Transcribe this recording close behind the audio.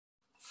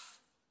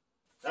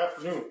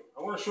Afternoon.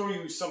 I want to show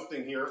you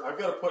something here. I've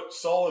got to put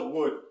solid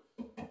wood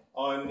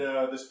on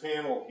this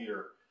panel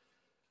here.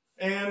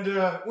 And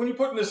when you're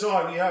putting this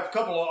on, you have a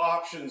couple of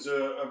options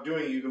of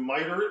doing it. You can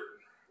miter it,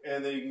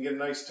 and then you can get a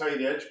nice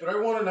tight edge. But I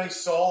want a nice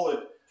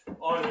solid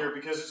on here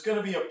because it's going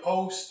to be a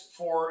post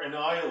for an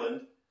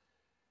island.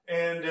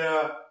 And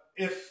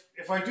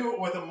if I do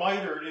it with a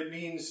miter, it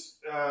means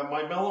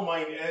my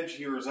melamine edge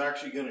here is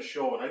actually going to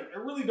show. And I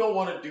really don't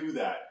want to do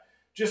that,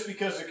 just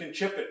because it can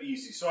chip it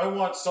easy. So I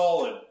want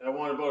solid. I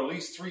want about at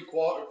least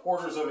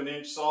 3/4 of an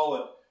inch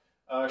solid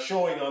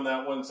showing on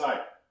that one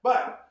side.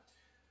 But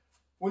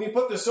when you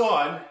put this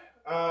on,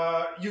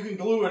 you can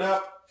glue it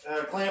up,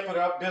 clamp it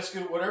up, disc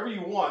it, whatever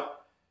you want.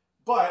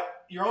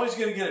 But you're always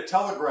going to get a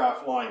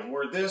telegraph line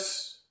where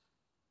this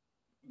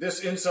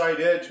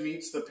inside edge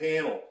meets the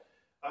panel.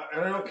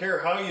 And I don't care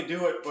how you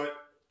do it, but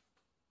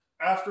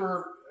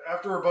after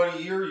about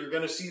a year, you're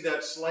going to see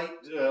that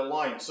slight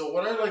line. So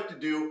what I like to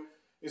do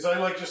is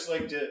I just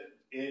like to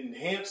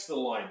enhance the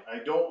line. I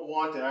don't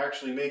want to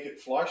actually make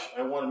it flush.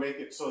 I want to make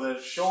it so that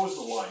it shows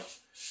the line.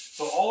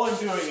 So all I'm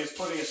doing is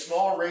putting a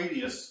small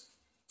radius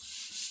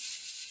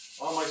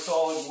on my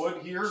solid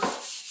wood here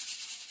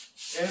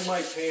and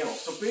my panel.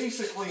 So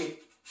basically,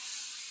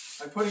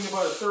 I'm putting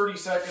about a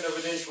 32nd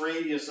of an inch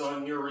radius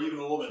on here, or even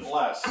a little bit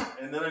less,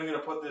 and then I'm going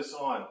to put this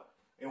on.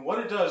 And what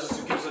it does is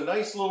it gives a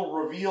nice little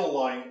reveal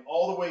line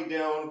all the way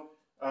down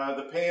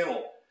the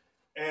panel.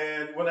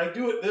 And when I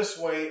do it this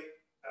way,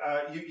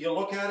 you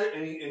look at it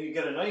and you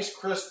get a nice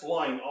crisp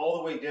line all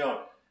the way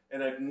down.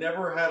 And I've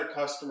never had a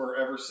customer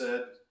ever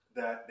said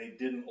that they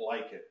didn't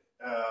like it.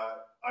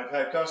 I've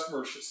had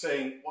customers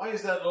saying, why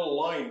is that little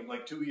line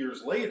like 2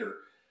 years later?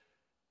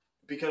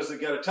 Because they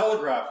got a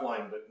telegraph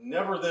line, but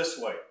never this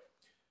way.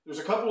 There's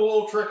a couple of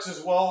little tricks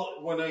as well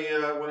when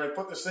I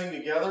put this thing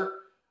together.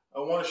 I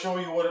want to show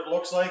you what it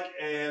looks like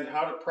and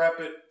how to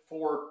prep it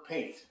for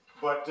paint.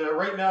 But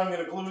right now I'm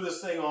going to glue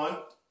this thing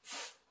on.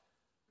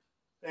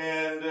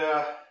 And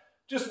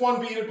just one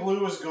bead of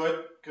glue is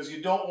good, because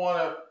you don't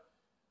want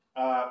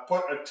to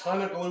put a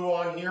ton of glue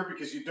on here,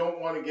 because you don't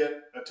want to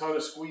get a ton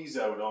of squeeze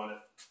out on it.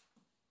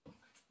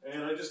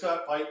 And I just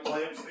got pipe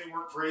clamps. They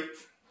work great.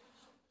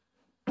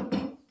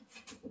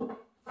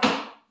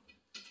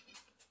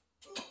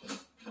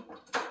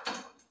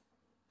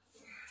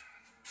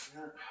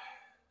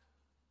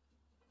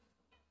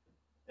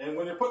 And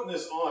when you're putting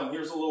this on,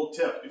 here's a little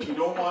tip. If you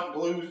don't want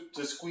glue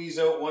to squeeze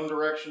out one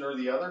direction or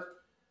the other,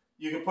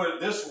 you can put it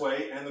this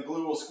way and the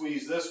glue will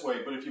squeeze this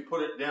way. But if you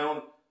put it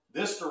down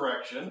this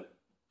direction,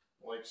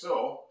 like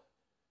so,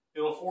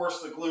 it'll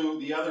force the glue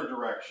the other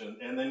direction,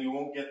 and then you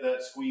won't get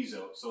that squeeze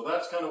out. So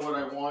that's kind of what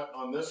I want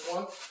on this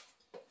one.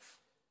 I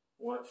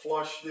want it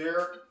flush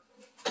there.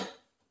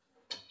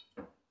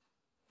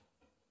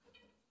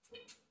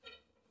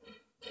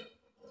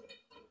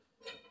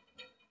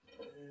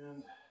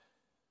 And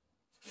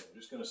I'm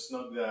just going to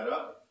snug that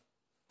up.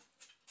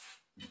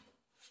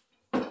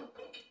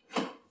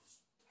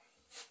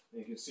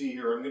 You can see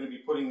here, I'm going to be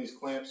putting these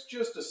clamps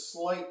just a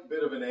slight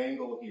bit of an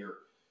angle here,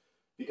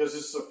 because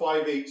this is a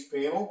 5/8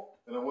 panel,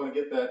 and I want to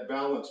get that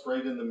balanced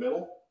right in the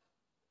middle.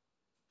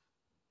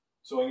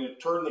 So I'm going to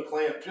turn the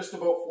clamp just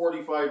about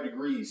 45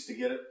 degrees to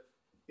get it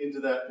into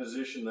that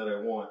position that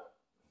I want.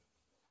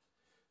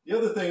 The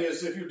other thing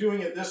is, if you're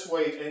doing it this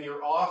way and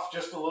you're off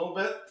just a little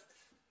bit,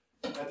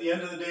 at the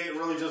end of the day, it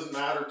really doesn't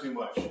matter too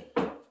much.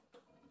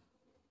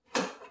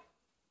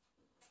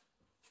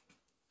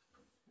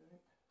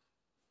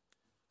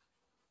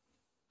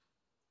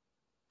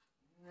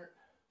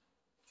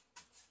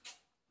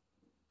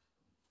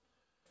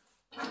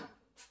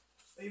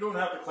 You don't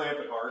have to clamp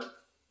it hard.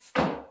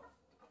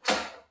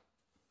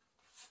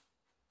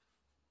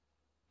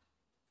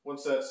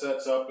 Once that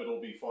sets up, it'll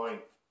be fine.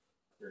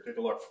 Here, take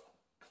a look.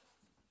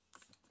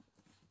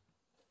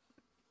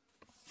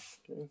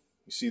 Okay.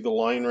 You see the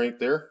line right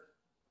there?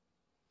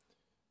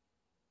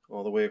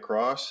 All the way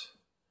across.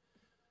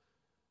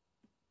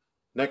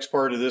 Next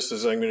part of this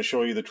is I'm going to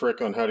show you the trick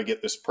on how to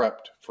get this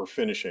prepped for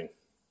finishing.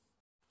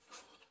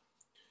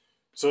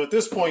 So at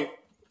this point,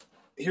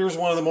 here's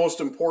one of the most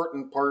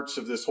important parts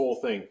of this whole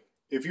thing.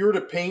 If you were to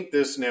paint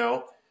this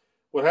now,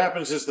 what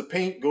happens is the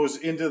paint goes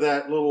into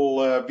that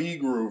little V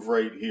groove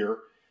right here.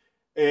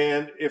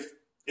 And if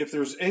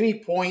there's any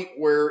point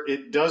where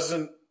it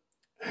doesn't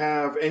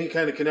have any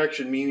kind of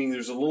connection, meaning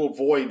there's a little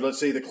void, let's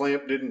say the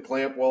clamp didn't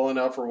clamp well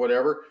enough or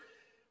whatever,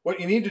 what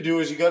you need to do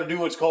is you got to do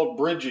what's called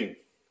bridging.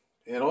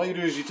 And all you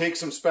do is you take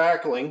some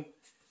spackling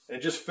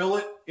and just fill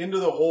it into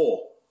the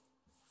hole.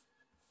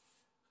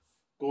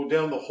 Go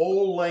down the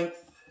whole length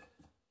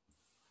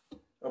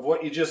of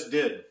what you just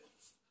did.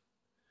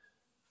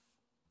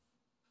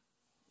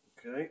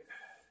 Okay,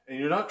 and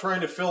you're not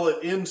trying to fill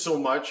it in so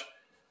much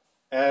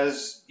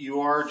as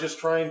you are just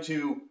trying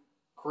to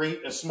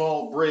create a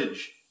small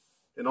bridge.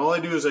 And all I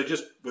do is I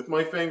just, with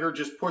my finger,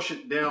 just push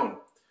it down.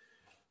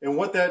 And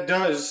what that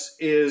does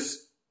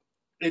is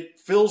it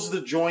fills the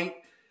joint,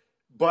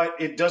 but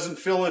it doesn't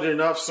fill it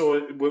enough. So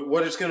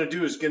what it's going to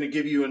do is going to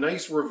give you a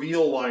nice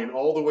reveal line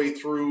all the way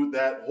through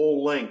that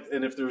whole length.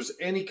 And if there's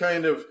any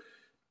kind of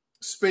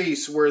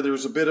space where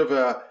there's a bit of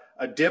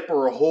a dip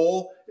or a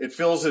hole, it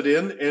fills it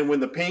in, and when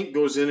the paint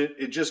goes in it,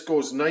 it just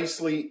goes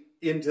nicely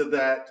into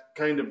that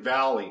kind of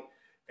valley,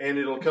 and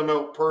it'll come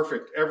out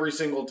perfect every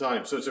single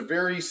time. So it's a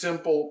very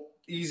simple,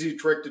 easy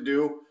trick to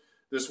do.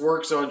 This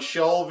works on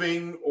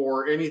shelving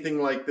or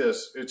anything like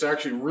this. It's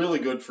actually really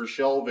good for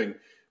shelving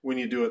when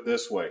you do it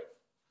this way.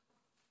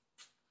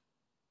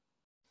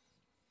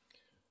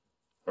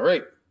 All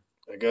right,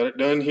 I got it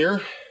done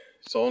here.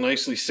 It's all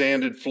nicely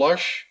sanded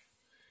flush.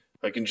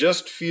 I can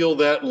just feel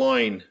that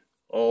line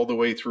all the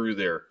way through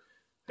there.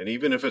 And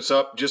even if it's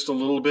up just a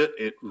little bit,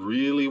 it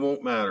really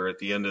won't matter at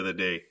the end of the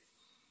day.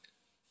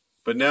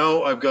 But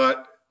now I've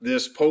got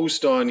this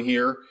post on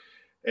here,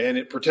 and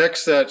it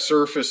protects that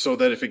surface so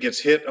that if it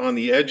gets hit on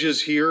the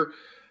edges here,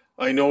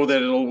 I know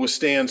that it'll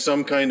withstand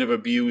some kind of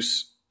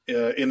abuse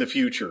in the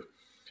future.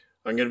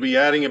 I'm going to be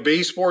adding a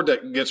baseboard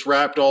that gets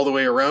wrapped all the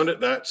way around it.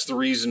 That's the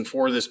reason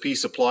for this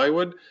piece of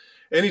plywood.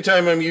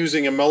 Anytime I'm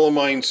using a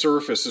melamine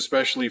surface,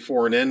 especially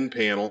for an end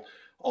panel,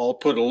 I'll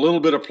put a little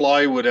bit of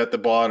plywood at the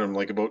bottom,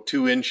 like about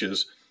 2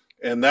 inches,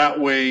 and that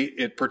way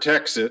it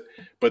protects it.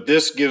 But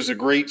this gives a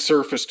great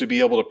surface to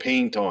be able to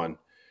paint on.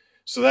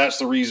 So that's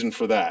the reason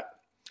for that.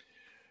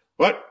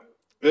 But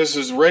this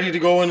is ready to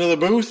go into the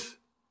booth,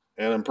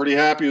 and I'm pretty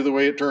happy with the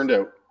way it turned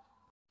out.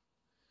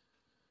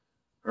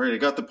 All right, I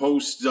got the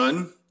posts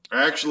done.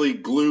 I actually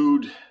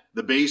glued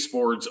the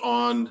baseboards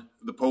on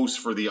the posts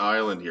for the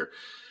island here.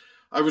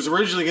 I was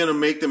originally going to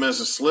make them as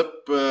a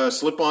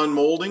slip-on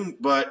molding,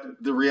 but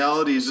the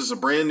reality is it's a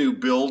brand new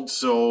build,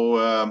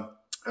 so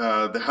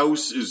the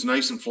house is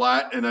nice and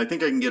flat, and I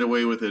think I can get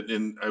away with it,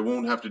 and I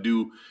won't have to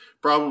do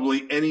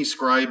probably any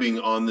scribing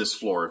on this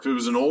floor. If it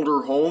was an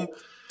older home,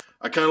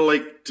 I kind of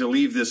like to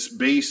leave this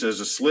base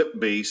as a slip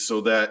base so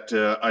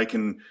that I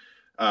can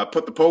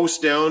put the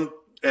post down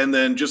and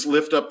then just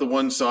lift up the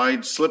one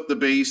side, slip the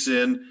base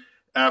in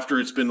after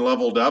it's been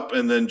leveled up,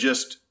 and then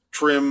just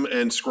trim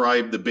and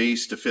scribe the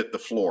base to fit the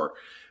floor.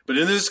 But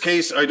in this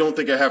case, I don't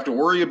think I have to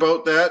worry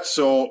about that,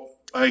 so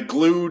I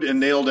glued and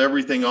nailed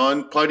everything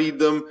on, puttied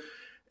them,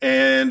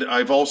 and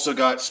I've also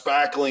got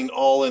spackling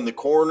all in the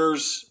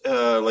corners,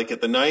 like at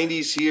the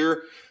 90s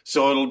here,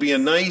 so it'll be a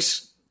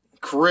nice,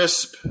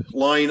 crisp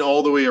line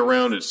all the way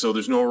around it, so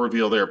there's no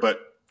reveal there. But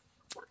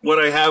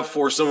what I have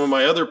for some of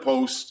my other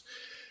posts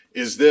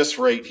is this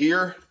right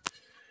here,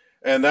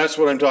 and that's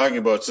what I'm talking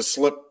about. It's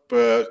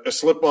a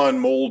slip-on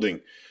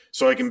molding.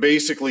 So I can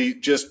basically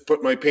just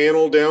put my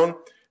panel down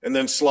and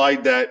then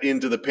slide that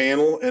into the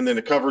panel, and then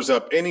it covers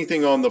up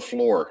anything on the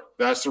floor.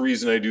 That's the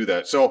reason I do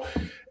that. So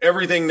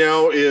everything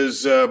now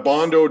is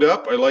bondoed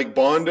up. I like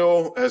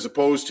Bondo as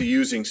opposed to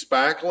using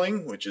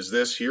spackling, which is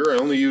this here. I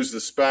only use the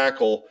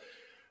spackle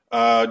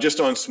just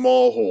on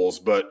small holes,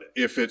 but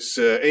if it's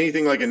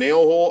anything like a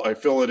nail hole, I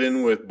fill it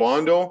in with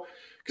Bondo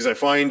because I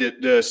find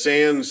it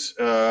sands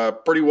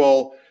pretty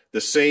well the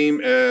same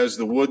as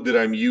the wood that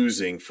I'm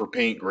using for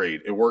paint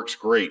grade. It works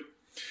great.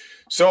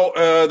 So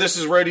this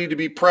is ready to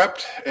be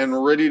prepped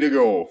and ready to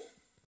go.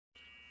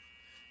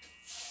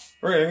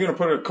 All right, I'm going to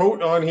put a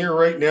coat on here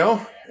right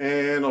now,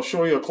 and I'll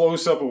show you a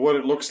close-up of what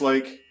it looks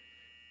like,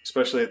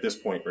 especially at this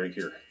point right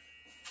here.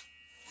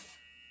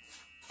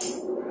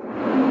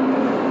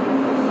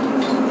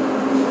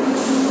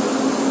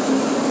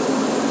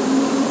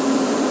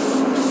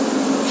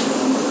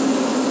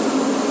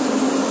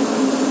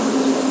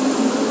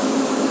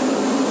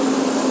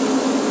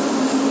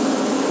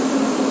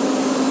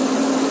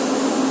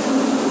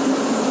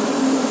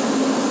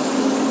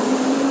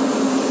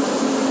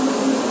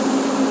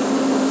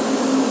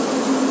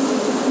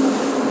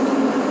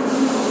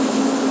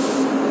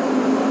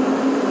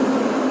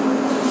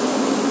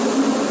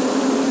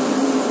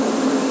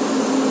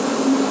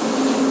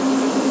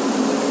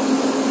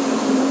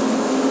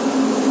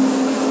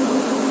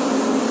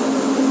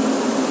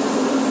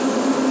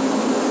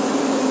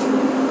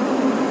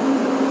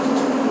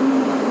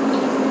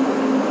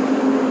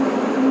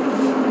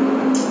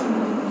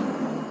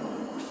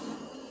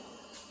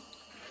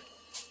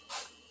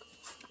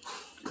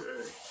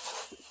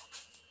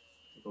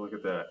 Look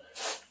at that.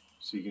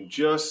 So you can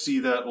just see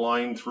that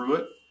line through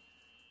it,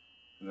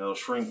 and that'll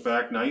shrink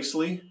back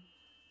nicely.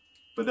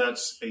 But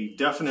that's a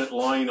definite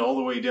line all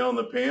the way down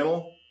the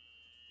panel,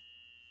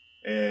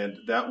 and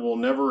that will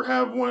never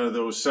have one of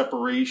those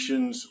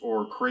separations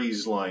or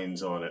craze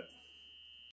lines on it.